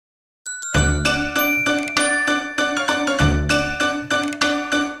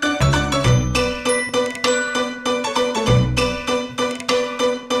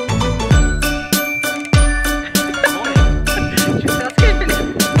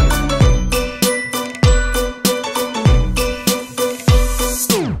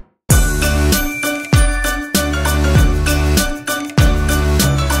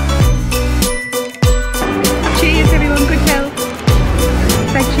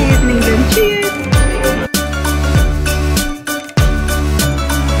Cheers in England. Cheers.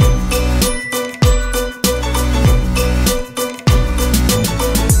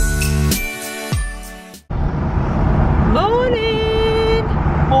 Morning.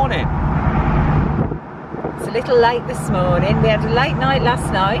 Morning. It's a little late this morning. We had a late night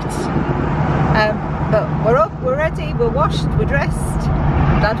last night. But we're up, we're ready, we're washed, we're dressed.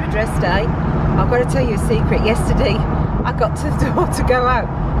 Glad we're dressed today. I've got to tell you a secret. Yesterday I got to the door to go out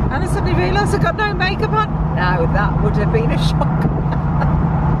and I suddenly realised I got no makeup on. Now that would have been a shock.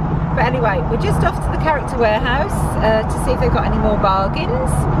 But anyway, we're just off to the Character Warehouse to see if they've got any more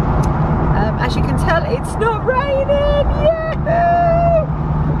bargains. As you can tell, it's not raining. Yahoo!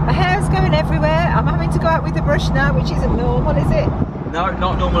 My hair's going everywhere. I'm having to go out with the brush now, which isn't normal, is it? No,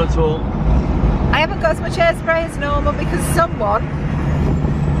 not normal at all. I haven't got as much hairspray as normal because someone,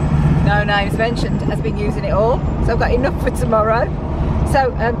 no names mentioned, has been using it all. So I've got enough for tomorrow.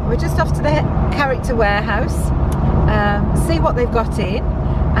 So we're just off to the Character Warehouse, see what they've got in,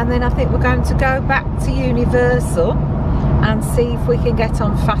 and then I think we're going to go back to Universal and see if we can get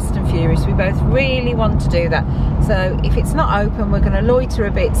on Fast and Furious. We both really want to do that. So if it's not open, we're going to loiter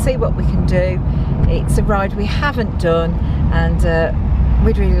a bit, see what we can do. It's a ride we haven't done, and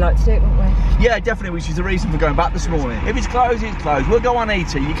we'd really like to do it, wouldn't we? Yeah, definitely, which is the reason for going back this morning. If it's closed, it's closed. We'll go on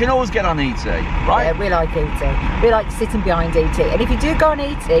ET. You can always get on ET, right? Yeah, we like ET. We like sitting behind ET. And if you do go on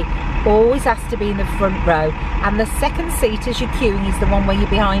ET, always has to be in the front row. And the second seat as you're queuing is the one where you're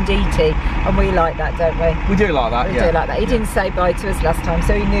behind ET. And we like that, don't we? We do like that, we do like that. He didn't say bye to us last time,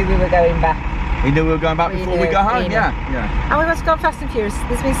 so he knew we were going back. He knew we were going back before we go home, yeah. And we want to go on Fast and Furious.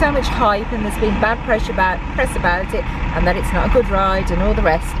 There's been so much hype and there's been bad press about it, and that it's not a good ride and all the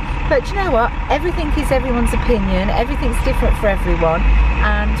rest. But you know what? Everything is everyone's opinion. Everything's different for everyone.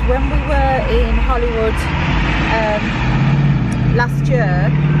 And when we were in Hollywood last year,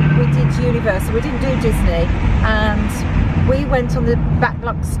 we did Universal. We didn't do Disney, and we went on the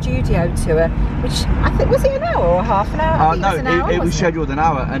Backlot Studio tour, which I think, was it an hour or half an hour? No, it was scheduled an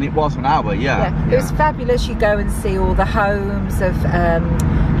hour, and it was an hour, yeah. It was fabulous. You go and see all the homes of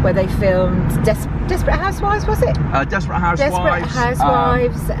where they filmed Desperate Housewives, was it? Desperate Housewives. Desperate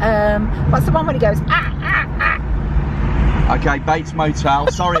Housewives. What's the one when he goes, ah, ah, ah? Okay, Bates Motel.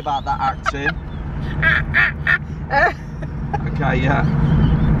 Sorry about that acting. Okay, yeah.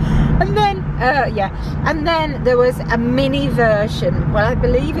 And then, and then there was a mini version, well, I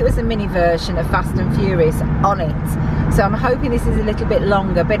believe it was a mini version of Fast and Furious on it. So I'm hoping this is a little bit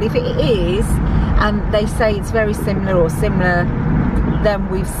longer, but if it is, and they say it's very similar or similar, then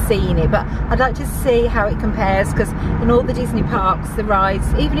we've seen it. But I'd like to see how it compares, because in all the Disney parks, the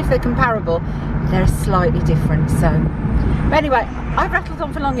rides, even if they're comparable, they're slightly different. So, but anyway, I've rattled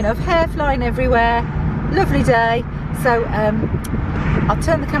on for long enough, hair flying everywhere, lovely day. So, I'll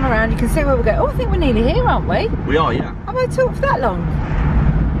turn the camera around, you can see where we're going. Oh, I think we're nearly here, aren't we? We are, yeah. Have I talked for that long?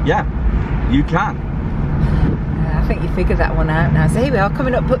 Yeah, you can. I think you figured that one out now. So here we are,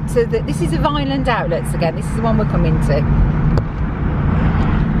 coming up to the, this is the Vineland Outlets again. This is the one we're coming to.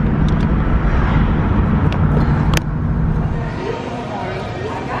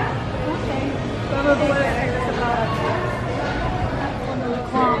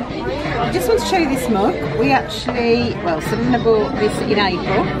 I just want to show you this mug. We actually, well, Selena bought this in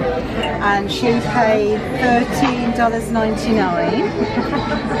April and she paid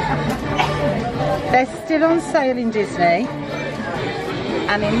 $13.99. They're still on sale in Disney,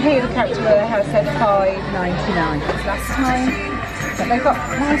 and in here the Character Warehouse had $5.99. Last time, but they've got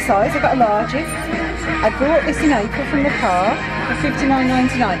my size, they've got a largest. I bought this in April from the car for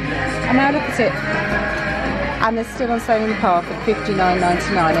 $59.99, and now look at it. And they're still on sale in the park at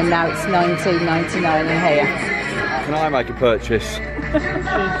 $59.99, and now it's $19.99 in here. Can I make a purchase? Yeah,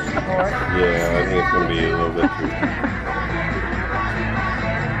 I think it's going to be a little bit too.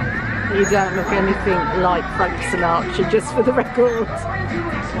 You don't look anything like Frank Sinatra, just for the record.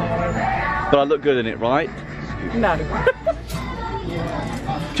 But I look good in it, right? No.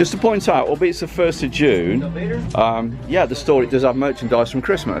 Just to point out, albeit it's the 1st of June, yeah, the store, it does have merchandise from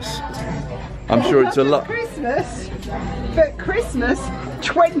Christmas. I'm sure it's a lot. Christmas, but Christmas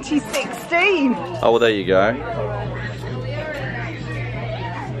 2016. Oh, well, there you go.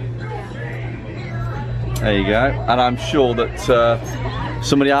 There you go. And I'm sure that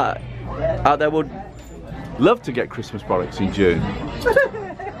somebody out there would love to get Christmas products in June.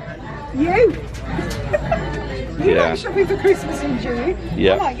 You? You Yeah. like shopping for Christmas in June?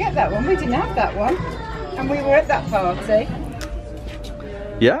 Yeah. I might get that one. We didn't have that one, and we were at that party.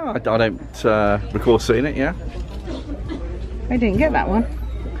 Yeah, I don't recall seeing it, yeah. We didn't get that one.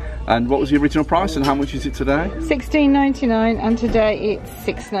 And what was the original price and how much is it today? $16.99 and today it's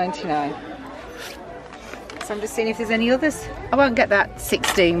 $6.99. So I'm just seeing if there's any others. I won't get that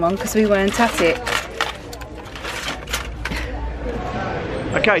 16 one because we weren't at it.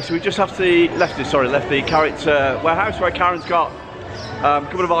 Okay, so we just left the Carrot warehouse where Karen's got a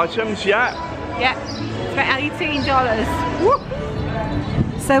couple of items, yeah? Yeah, for $18. Woo.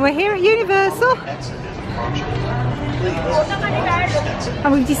 So we're here at Universal.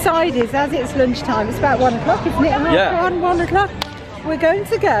 And we've decided, as it's lunchtime, it's about 1 o'clock, isn't it? Yeah. 1 o'clock. We're going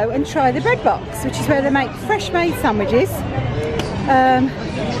to go and try the bread box, which is where they make fresh made sandwiches.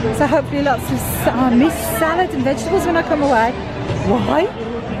 So hopefully lots of, I miss salad and vegetables when I come away.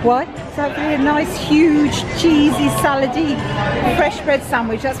 Why? So hopefully a nice, huge, cheesy, salady, fresh bread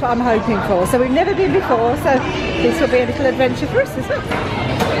sandwich. That's what I'm hoping for. So we've never been before, so this will be a little adventure for us as well.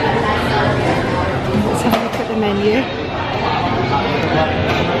 Let's have a look at the menu.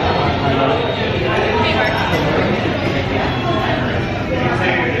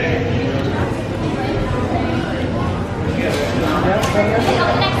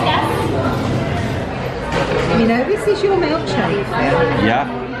 You know, this is your milkshake. Yeah.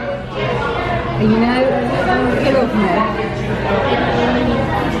 And you know, you love me.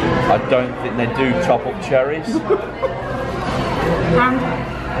 I don't think they do top up cherries.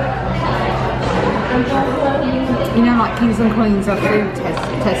 You know, like kings and queens are food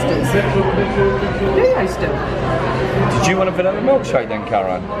testers. Do they still? Did you want a vanilla milkshake then,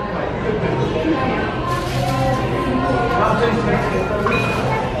 Karen?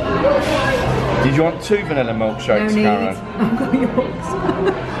 Did you want 2 vanilla milkshakes, No Karen? need. I've got yours.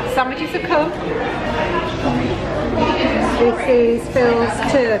 Sandwiches have come. This is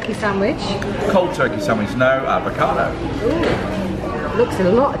Phil's turkey sandwich. Cold turkey sandwich, no avocado. Ooh, looks a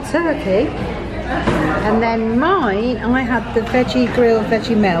lot of turkey. And then mine, I had the veggie grilled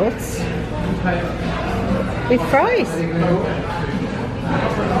veggie melts with fries.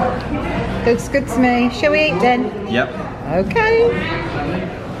 Looks good to me. Shall we eat then? Yep. Okay.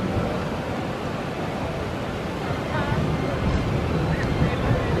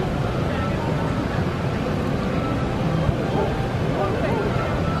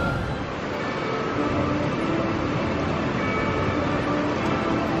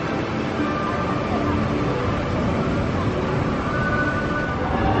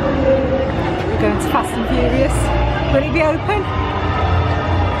 Going to Fast and Furious. Will it be open?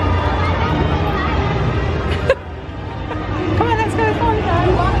 Come on, let's go.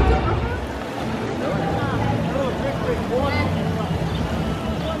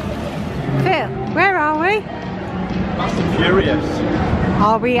 Phil, where are we? Fast and Furious.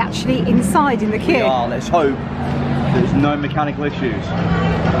 Are we actually inside in the queue? We are, let's hope there's no mechanical issues.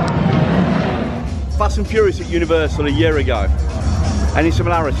 Fast and Furious at Universal a year ago. Any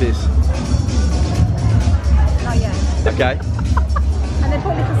similarities? Not yet. Okay. And they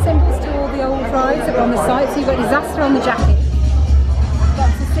put little symbols to all the old rides that were on the site. So you've got Disaster on the jacket. I've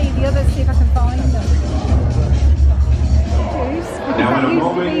got to see the others, see if I can find them. Now in a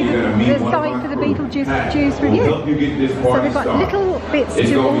moment, you're going to meet the site for the Beetlejuice review. Help you get this So party we've got started. little bits It's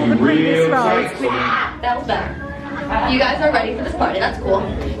to all gonna the be previous real rides. tight. That was better. You guys are ready for this party, that's cool.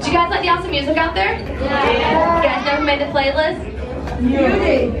 Do you guys like the awesome music out there? Yeah. You guys never made the playlist?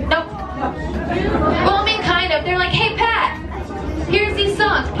 Nope. Well, I mean, kind of. They're like, hey, Pat, here's these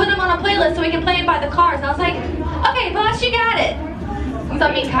songs. Put them on a playlist so we can play it by the cars. And I was like, okay, boss, you got it. So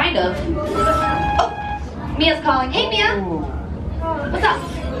I mean, kind of. Oh, Mia's calling. Hey, Mia. What's up?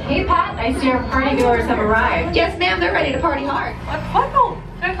 Hey Pat, I see our party goers have arrived. Yes, ma'am, they're ready to party hard. Wonderful.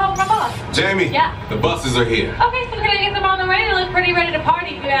 Gonna call my boss. Jamie, Yeah. the buses are here. Okay, so we're gonna get them on the way. They look pretty ready to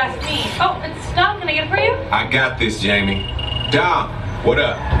party if you ask me. Oh, it's stuff. Can I get it for you? I got this, Jamie. Dom, what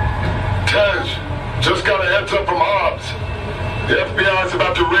up? Tej, just got a heads up from Hobbs. The FBI's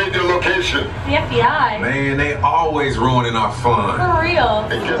about to raid your location. The FBI. Man, they always ruining our fun. For real.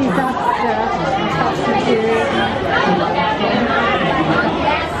 And guess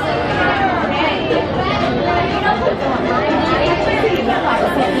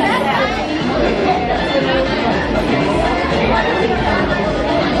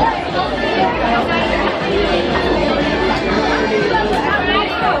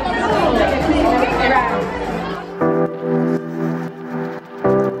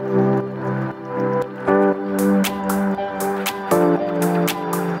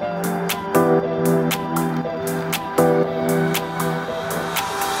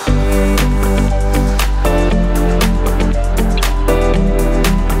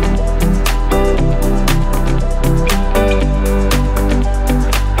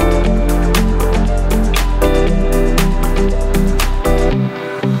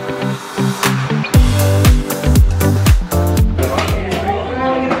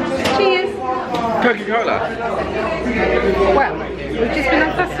Coca-Cola. Well, we've just been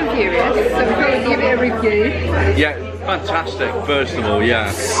on Fast and Furious, so we're going to give it a review. Yeah, fantastic, first of all,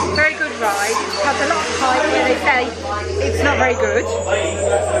 yeah. Very good ride. It has a lot of hype where they say it's not very good.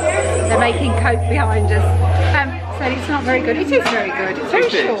 They're making Coke behind us. So it's not very good. It is very good. It's very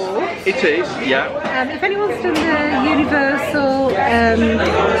short. It is, yeah. If anyone's done the Universal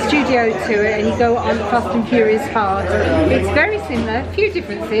Studio tour and you go on the Fast and Furious part, it's very similar. A few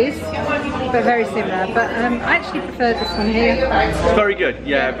differences, but very similar. But I actually preferred this one here. It's very good.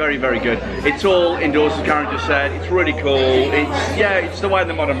 Yeah, very, very good. It's all indoors, as Karen just said. It's really cool. It's the way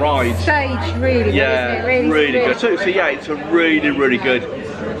the modern rides. Staged really yeah, well, isn't it? Really good. So yeah, it's a really, really good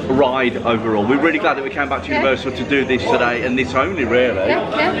ride overall. We're really glad that we came back to Universal to do this today, and this only really.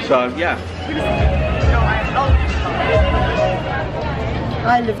 So yeah.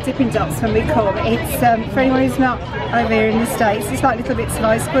 I love Dippin' Dots when we come. It's for anyone who's not over here in the States, it's like little bits of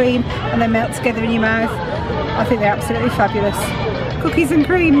ice cream and they melt together in your mouth. I think they're absolutely fabulous. Cookies and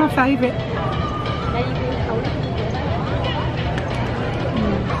cream, my favourite.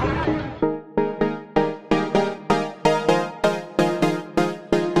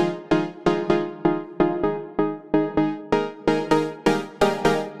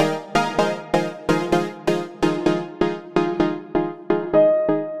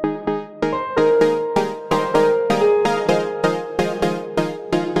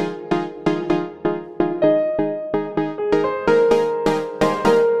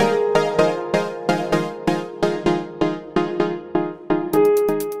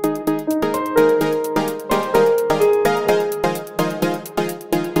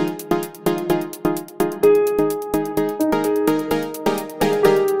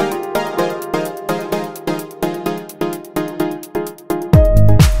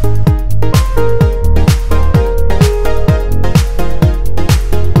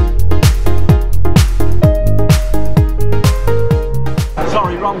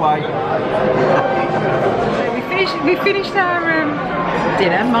 We finished our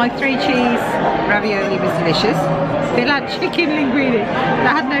dinner. My 3 cheese ravioli was delicious. Still had chicken linguine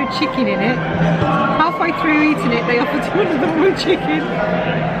that had no chicken in it. Halfway through eating it, they offered one of them with chicken.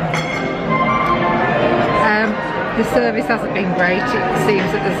 The service hasn't been great. It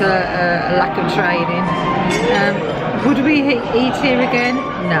seems that there's a lack of training. Would we eat here again?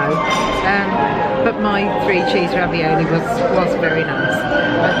 No. But my 3 cheese ravioli was very nice.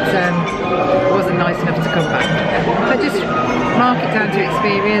 But it wasn't nice enough to come back. But just mark it down to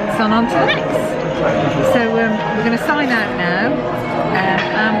experience and on to the next. So we're going to sign out now,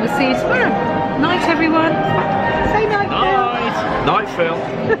 and we'll see you tomorrow. Night, everyone. Say night, Phil. Night, Phil.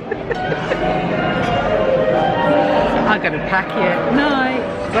 I'm going to pack you. Night.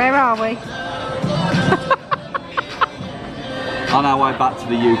 Where are we? On our way back to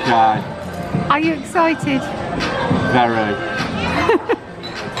the UK. Are you excited? Very.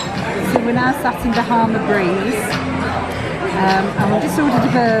 So we're now sat in Bahama Breeze, and we just ordered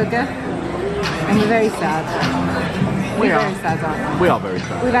a burger, and we're very sad. We're very sad, aren't we? We are very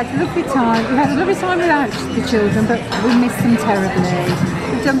sad. We've had a lovely time. We've had a lovely time without the children, but we miss them terribly.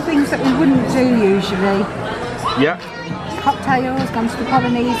 We've done things that we wouldn't do usually. Yeah. Cocktails, gone to the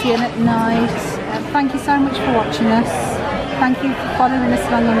Polynesian at night. Thank you so much for watching us. Thank you for following us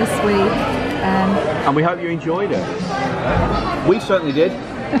along on this week. And we hope you enjoyed it. We certainly did.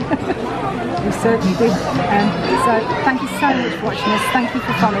 We certainly did. So thank you so much for watching us. Thank you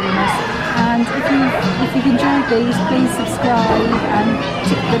for following us. And if you've enjoyed these, please subscribe and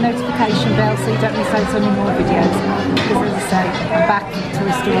tick the notification bell so you don't miss out on any more videos. Because as I say, I'm back to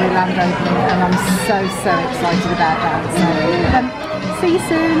Toy Story Land opening, and I'm so excited about that. So see you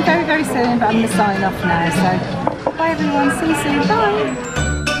soon, very soon. But I'm going to sign off now. So bye everyone. See you soon. Bye.